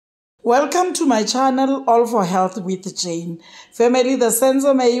Welcome to my channel, All for Health with Jane. Family, the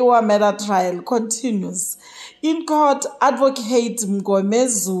Senzo Meyiwa Trial continues. In court, Advocate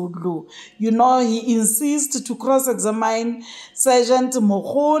Mngomezulu, he insists to cross-examine Sergeant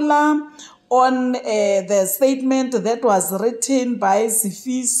Mogola on the statement that was written by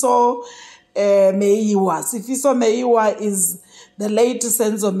Senzo Meyiwa. Senzo Meyiwa is the late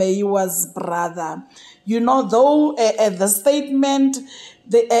Senzo Meyiwa's brother. Though the statement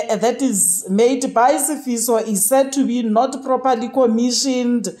that is made by Senzo is said to be not properly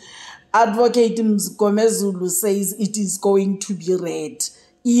commissioned, Advocate Mngomezulu says it is going to be read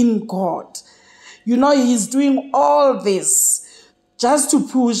in court. He's doing all this just to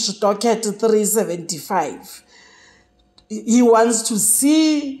push docket 375. He wants to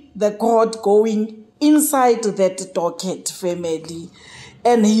see the court going inside that docket, family.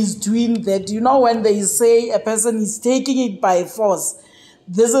 And he's doing that. When they say a person is taking it by force,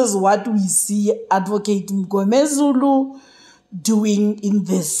 this is what we see Advocate Mngomezulu doing in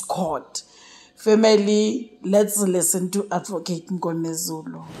this court. Family, let's listen to Advocate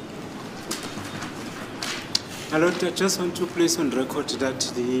Mngomezulu. Hello, I just want to place on record that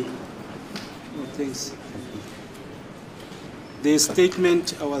the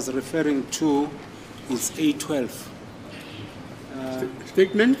statement I was referring to is A12.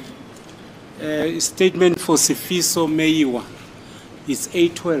 Statement? Statement for Senzo Meyiwa is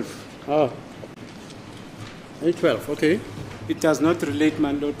A12. Oh, A12, okay. It does not relate,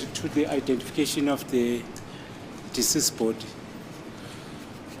 my lord, to the identification of the deceased body.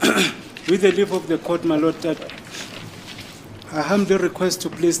 With the leave of the court, my lord, that I humbly request to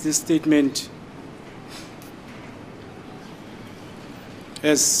place this statement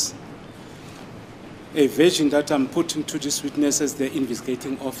as a version that I'm putting to this witness as the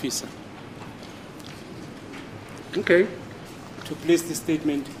investigating officer. Okay. To place this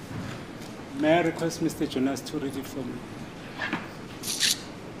statement, may I request Mr. Jonas to read it for me?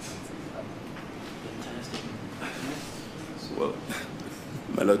 Well,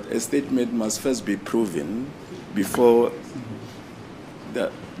 my lord, a statement must first be proven before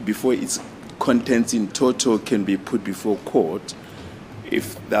its contents in total can be put before court.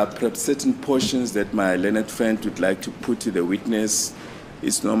 If there are perhaps certain portions that my learned friend would like to put to the witness,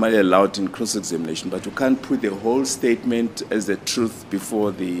 it's normally allowed in cross-examination, but you can't put the whole statement as the truth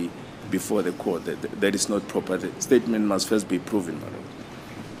before the court. That is not proper. The statement must first be proven,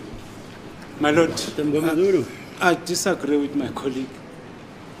 my lord. My lord, I disagree with my colleague.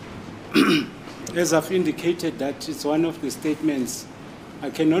 As I've indicated, that it's one of the statements. I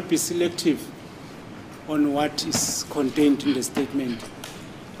cannot be selective on what is contained in the statement.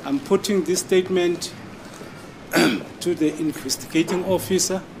 I'm putting this statement to the investigating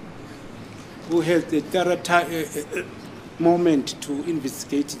officer who has the thorough moment to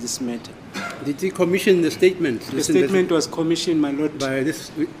investigate this matter. Did he commission the statement? The statement was commissioned, my lord. By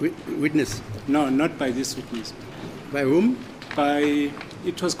this witness? No, not by this witness. By whom?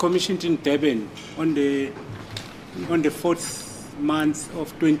 It was commissioned in Durban on the 4th month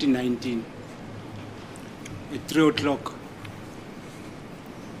of 2019 at 3 o'clock.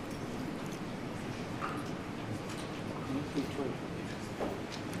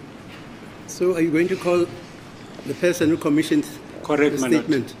 So are you going to call the person who commissioned the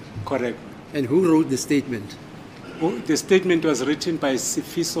statement? Correct. And who wrote the statement? The statement was written by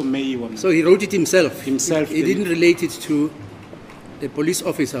Senzo Meyiwa. So he wrote it himself? Himself. He didn't relate it to a police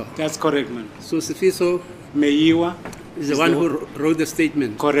officer? That's correct, man. So Senzo Meyiwa is the one who wrote the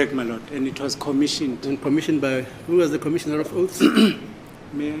statement? Correct, my lord. And it was commissioned. And commissioned by, who was the commissioner of oaths?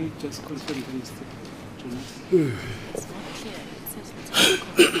 May I just confirm the Mr. Jonas?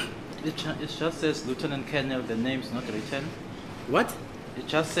 It just says Lieutenant Colonel, the name is not written. What? It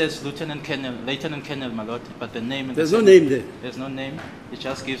just says Lieutenant Colonel, my lord, but the name... There's no name there? There's no name. It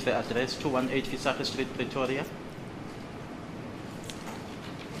just gives the address, 218 Fisaka Street, Pretoria.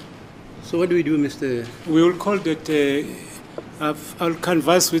 So what do we do, Mr.? We will call that, I'll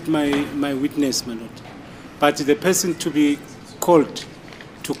converse with my witness, my lord. But the person to be called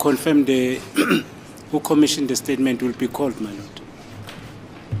to confirm who commissioned the statement will be called, my lord.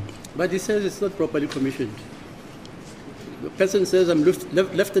 But he says it's not properly commissioned. The person says, I'm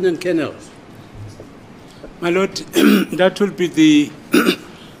Lieutenant Colonel. My lord, that will be the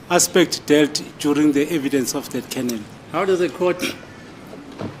aspect dealt during the evidence of that colonel. How does a court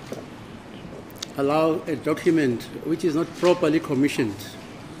allow a document which is not properly commissioned?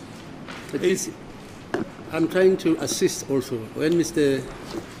 I'm trying to assist also. When Mr.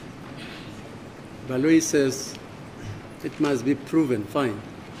 Baloyi says it must be proven, fine.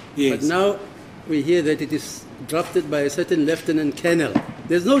 Yes. But now we hear that it is drafted by a certain Lieutenant Colonel.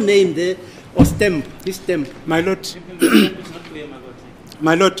 There's no name there or stamp, his stamp. My Lord,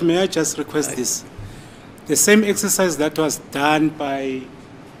 my Lord, may I just request this? The same exercise that was done by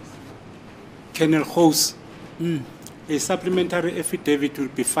Colonel Hose, a supplementary affidavit will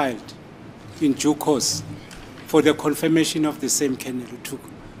be filed in due course for the confirmation of the same colonel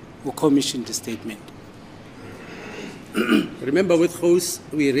who commissioned the statement. Remember with Hose,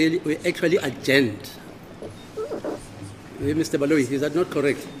 we actually adjourned. Mr. Baloyi, is that not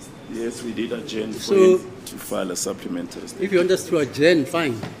correct? Yes, we did adjourn for So- him to file a supplementary statement. If you want us to adjourn,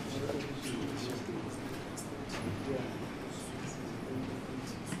 fine.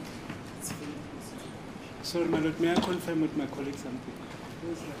 Sorry, my Lord, may I confirm with my colleague something?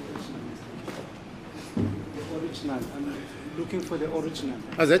 The original. I'm looking for the original.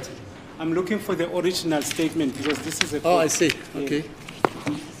 How's that? I'm looking for the original statement because this is a Oh, I copy. see. Okay.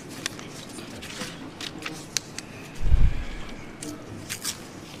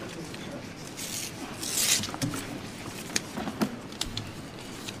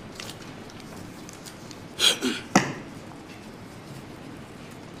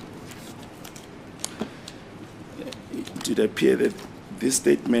 It would appear that this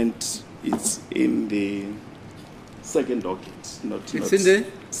statement is in the second docket, not It's in the?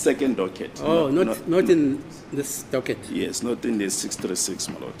 second docket. Oh, not in this docket. Yes, not in the 636,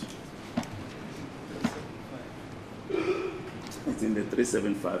 my lord. It's in the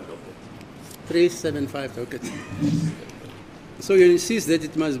 375 docket. 375 docket. So you insist that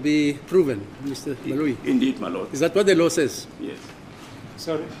it must be proven, Mr. Baloyi. Indeed, my lord. Is that what the law says? Yes.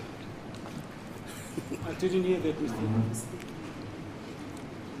 Sorry. I didn't hear that, Mr.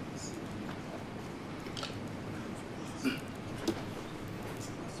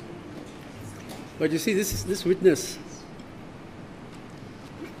 But you see, this witness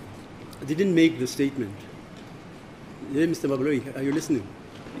didn't make the statement. Yeah, Mr. Baloyi, are you listening?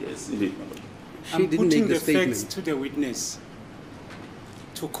 Yes, indeed, my lord. She I'm didn't putting make the the facts statement. to the witness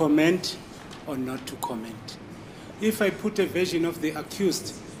to comment or not to comment. If I put a version of the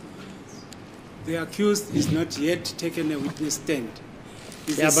accused is not yet taken a witness stand.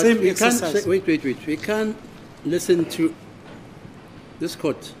 It's Yeah, the but same we can't exercise. say, wait. We can't listen to this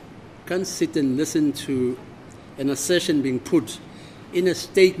court. Can't sit and listen to an assertion being put in a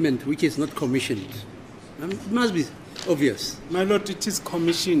statement which is not commissioned. It must be obvious. My Lord, it is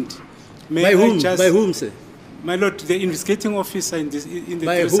commissioned. May By I whom? just- By whom, sir? My Lord, the investigating officer in the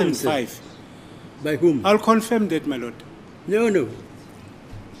By whom, 375. By whom? I'll confirm that, my Lord. No.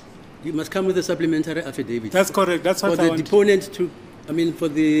 You must come with a supplementary affidavit. That's correct. That's For what I the want. deponent for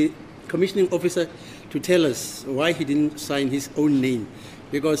the commissioning officer to tell us why he didn't sign his own name.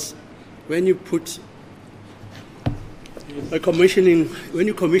 Because when you put when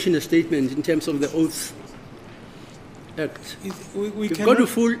you commission a statement in terms of the Oath Act, We you've cannot-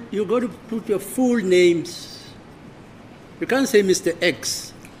 got to put your full names. You can't say Mr.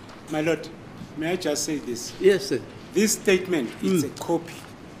 X. My Lord, may I just say this? Yes, sir. This statement is a copy.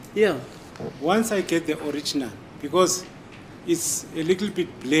 Yeah. Once I get the original, because it's a little bit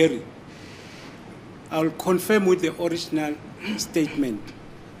blurry, I'll confirm with the original statement.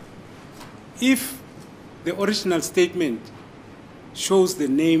 If the original statement shows the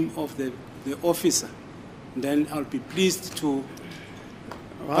name of the officer, then I'll be pleased to.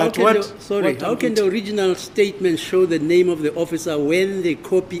 How But can what- the, how I'm can the original statement show the name of the officer when the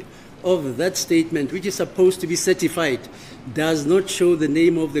copy of that statement, which is supposed to be certified, does not show the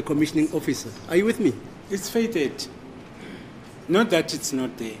name of the commissioning officer? Are you with me? It's faded. Not that it's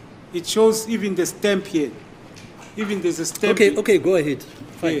not there. It shows even the stamp here. Even there's a stamp. Okay, go ahead.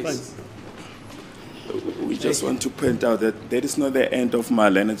 Fine, Yes. We just want to point out that that is not the end of my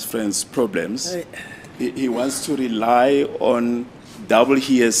learned friend's problems. He wants to rely on double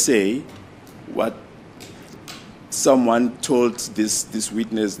hearsay, what someone told this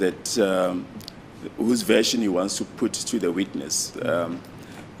witness that whose version he wants to put to the witness.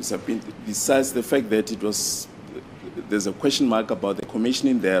 Besides the fact that there's a question mark about the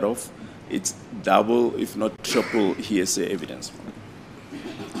commissioning thereof, it's double, if not triple, hearsay evidence.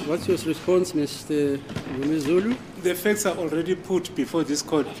 What's your response, Mr. Mngomezulu? The facts are already put before this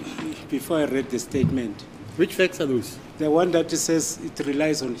court, before I read the statement. Which facts are those? The one that says it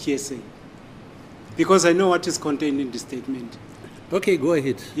relies on hearsay. Because I know what is contained in the statement. Okay, go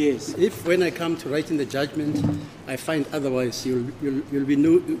ahead. Yes. If when I come to write in the judgment, I find otherwise, you'll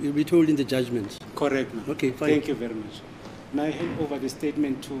be told in the judgment. Correct, ma'am. Okay, fine. Thank you very much. Now I hand over the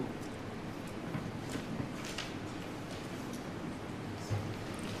statement to.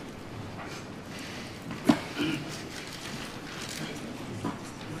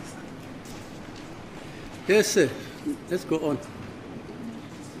 Yes, sir. Let's go on.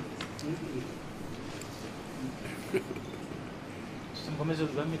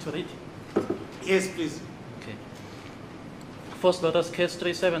 Mngomezulu, you want me to read? Yes, please. Okay. First Lotus Case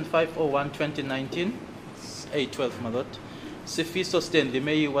 37501-2019, 812, my lord. Sifiso Stanley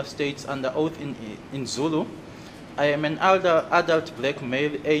Meyiwa states under oath in Zulu, I am an adult black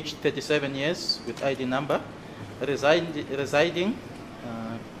male aged 37 years with ID number, residing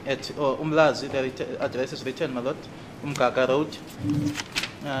at Umlazi, the address is written, my lord, Umgaga Road,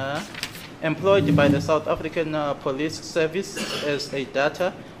 employed by the South African Police Service as a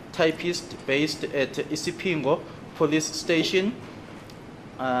data typist based at Isipingo Police Station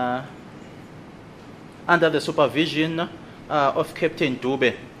under the supervision of Captain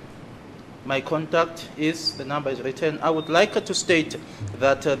Dube. My contact is, the number is written. I would like to state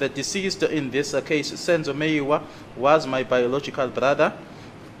that the deceased in this case, Senzo Meyiwa, was my biological brother.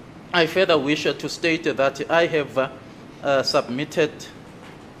 I further wish to state that I have submitted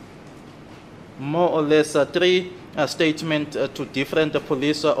more or less 3 statements to different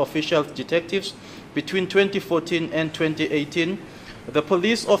police official detectives between 2014 and 2018. The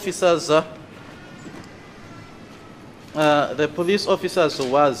police officers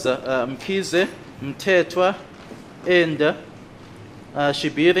was Mkize, Mtetwa, and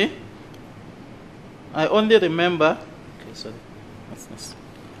Shibiri. I only remember. Okay, sorry. What's this?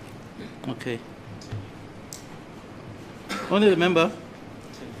 Okay. Only remember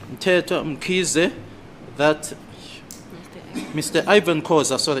Mtetwa, Mkize, that Mr. Ivan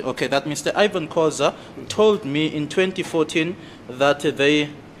Koza, sorry, okay, that Mr. Ivan Koza told me in 2014 that the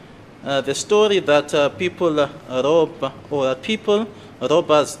story that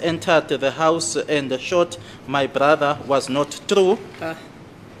robbers entered the house and shot my brother was not true.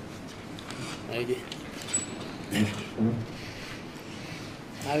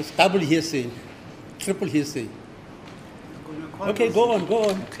 It's double hearsay, triple hearsay. Okay, go on.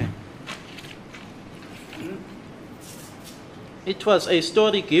 Okay. It was a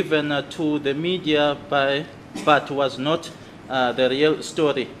story given to the media but was not the real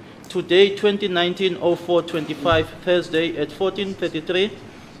story. Today, 2019-04-25, Thursday at 14:33,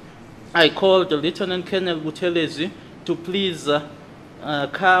 I called Lieutenant Colonel Buthelezi to please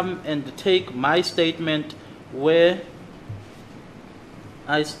come and take my statement, where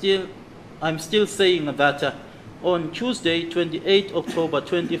I'm still saying that on Tuesday, 28 October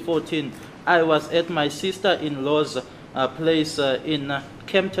 2014, I was at my sister-in-law's place in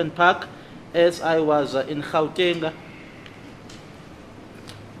Kempton Park, as I was in Gauteng.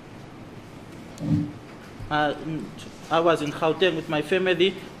 I was in Gauteng with my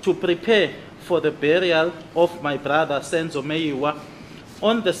family to prepare for the burial of my brother Senzo Meyiwa.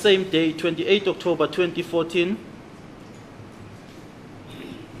 On the same day, 28 October 2014.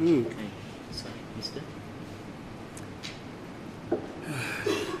 Okay, sorry, mister.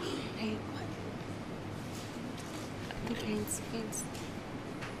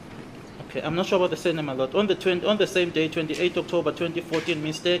 Okay, I'm not sure about the same name a lot. On the same day, 28 October 2014,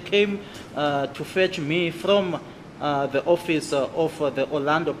 Mr. came to fetch me from the office of the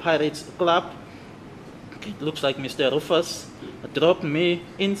Orlando Pirates Club. Okay, it looks like Mr. Rufus dropped me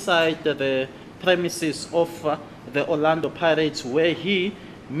inside the premises of the Orlando Pirates, where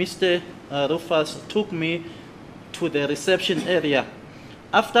Mr. Rufus took me to the reception area.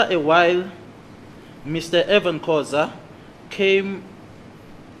 After a while, Mr. Evan Koza came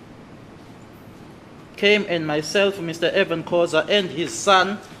and myself, Mr. Evan Koza, and his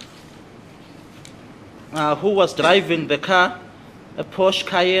son, who was driving the car, a Porsche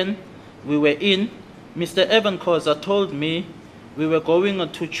Cayenne, we were in. Mr. Evan Koza told me we were going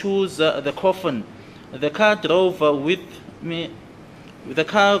to choose the coffin. The car drove with me. We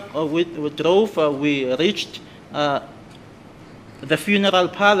reached the funeral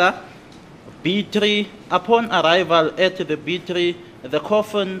parlor, B3. Upon arrival at the B3, the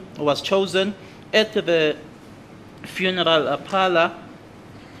coffin was chosen. At the funeral parlor,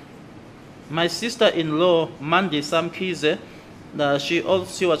 my sister-in-law, Mandy Samkize, she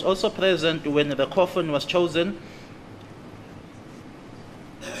was also present when the coffin was chosen.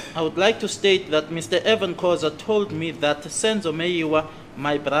 I would like to state that Mr. Evan Koza told me that Senzo Meyiwa,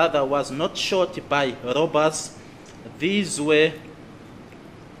 my brother, was not shot by robbers. These were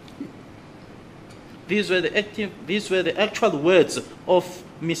the actual words of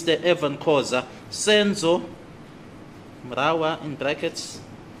Mr. Evan Koza. Senzo Mrawa in brackets.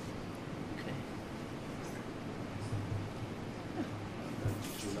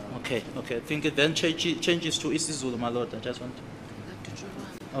 Okay. I think it then changes to isiZulu, my lord. I just want to.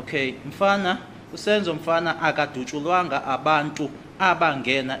 Okay, mfana uSenzo mfana akadutshulwanga abantu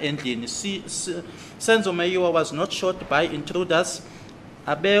abangena endlini. Senzo Meyiwa was not shot by intruders.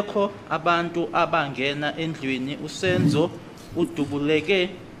 abekho abantu abangena endlwini uSenzo udubuleke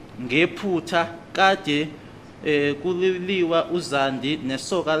ngephutha kade kuliliwa uZandi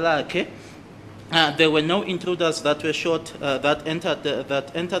nesoka lakhe. There were no intruders that were shot that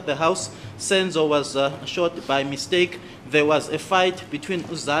entered the house. Senzo was shot by mistake. There was a fight between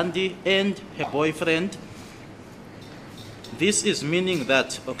Uzandi and her boyfriend. This is meaning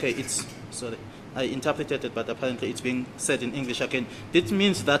that, okay, sorry, I interpreted it, but apparently it's being said in English again. This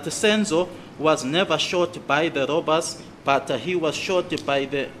means that Senzo was never shot by the robbers, but he was shot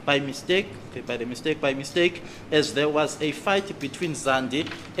by mistake, as there was a fight between Zandi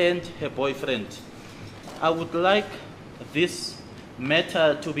and her boyfriend. I would like this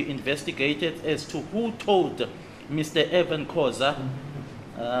matter to be investigated as to who told Mr. Evan Khoza,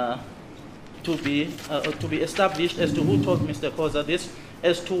 to be established as to who told Mr. Khoza this,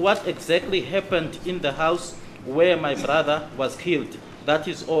 as to what exactly happened in the house where my brother was killed. That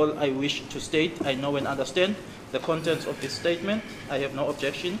is all I wish to state. I know and understand the contents of this statement. I have no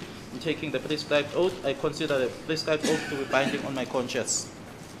objection in taking the prescribed oath. I consider the prescribed oath to be binding on my conscience.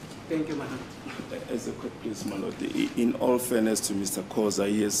 Thank you, Madam. As a court, please, my lord, in all fairness to Mr. Khoza,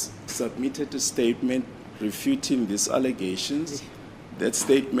 he has submitted a statement refuting these allegations. That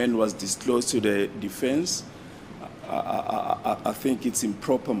statement was disclosed to the defense. I think it's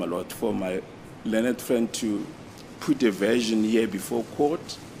improper, my lord, for my learned friend to put a version here before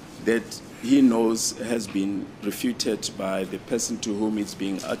court that he knows has been refuted by the person to whom it's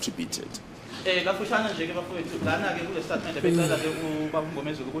being attributed. Kafushane nje ke bafowethu lana ke kule statement ebecela ke ubaba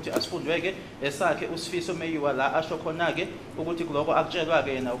Mngomezulu ukuthi asifundweke esakhe uSifiso Meyiwa la asho khona ke ukuthi kuloko akutshelwa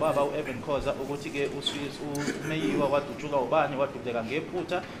ke yena ubaba uEvan Khoza ukuthi ke uSifiso uMeyiwa wadutshulwa ubani wadubuleka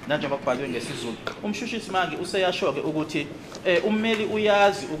ngephutha nanjengoba kubhaliwe ngesizulu. Umshushisi manje useyasho ke ukuthi ummeli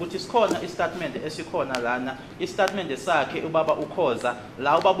uyazi ukuthi sikhona istatement esikhona lana istatement sakhe ubaba uKhoza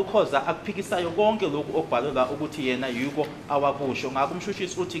la ubaba uKhoza akuphikisayo konke lokhu okubhalwe la ukuthi yena yiko awakusho ngakho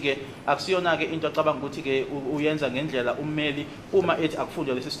umshushisi uthi ke akusiyona ke into acabanga ukuthi ke uyenza ngendlela ummeli uma ethi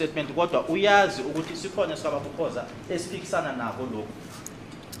akufundwe lesi statement kodwa uyazi ukuthi sikhona sikababa uKhoza esiphikisana nako lokho.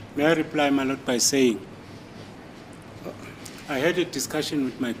 May I reply, my lord, by saying I had a discussion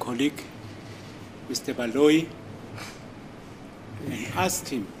with my colleague, Mr. Baloyi, and asked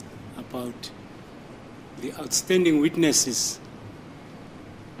him about the outstanding witnesses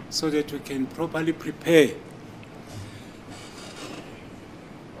so that we can properly prepare.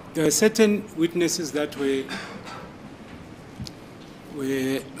 There are certain witnesses that were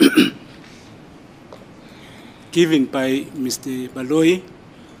given by Mr. Baloyi,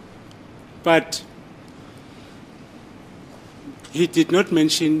 but he did not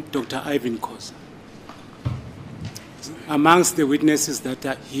mention Dr. Ivan Khoza amongst the witnesses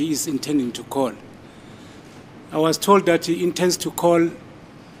that he is intending to call. I was told that he intends to call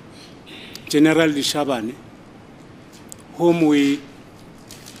General Lishabane, whom we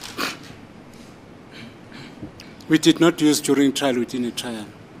did not use during trial within a trial.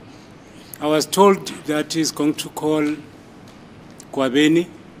 I was told that he's going to call Kwabeni,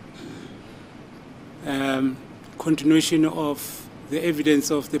 continuation of the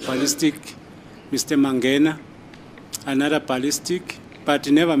evidence of the ballistic, Mr. Mangena, another ballistic, but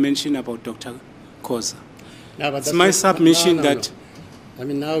never mentioned about Dr. Khoza. No, it's my submission that... I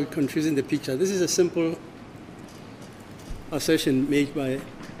mean, now we're confusing the picture. This is a simple assertion made by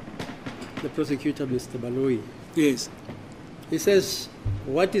the prosecutor, Mr. Baloyi. Yes. He says,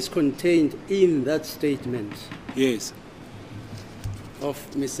 what is contained in that statement? Yes. Of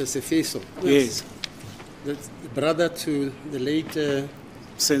Mr. Sifiso. Yes. The brother to the late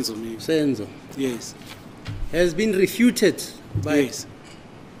Senzo Meyiwa. Senzo. Yes. Has been refuted by yes.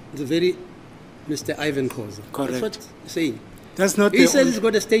 the very Mr. Ivan Khoza. Correct. That's what he's saying. That's not he says he's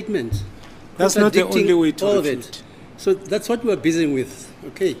got a statement. That's not the only way to refute. It. So that's what we're busy with.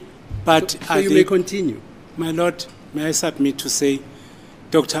 Okay. But so you may continue. My Lord, may I submit to say,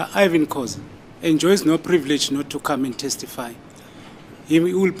 Dr. Ivan Khoza enjoys no privilege not to come and testify. He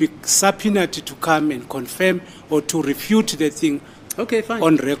will be subpoenaed to come and confirm or to refute the thing fine.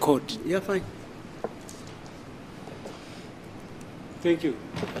 On record. Yeah, fine. Thank you.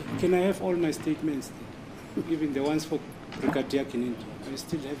 Can I have all my statements, even the ones for Brigadier Kinindi? Are you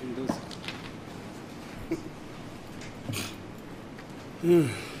still having those?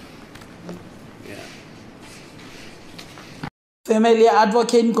 Yeah. Family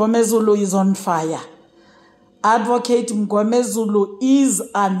Advocate Mngomezulu is on fire. Advocate Mngomezulu is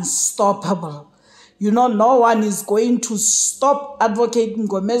unstoppable. You know, no one is going to stop Advocate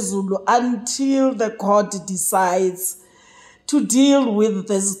Mngomezulu until the court decides to deal with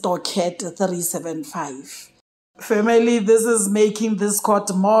this docket 375. Family, this is making this court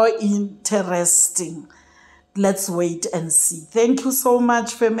more interesting. Let's wait and see. Thank you so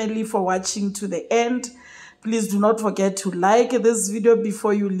much, family, for watching to the end. Please do not forget to like this video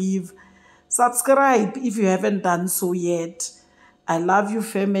before you leave. Subscribe if you haven't done so yet. I love you,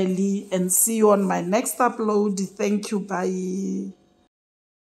 family, and see you on my next upload. Thank you. Bye.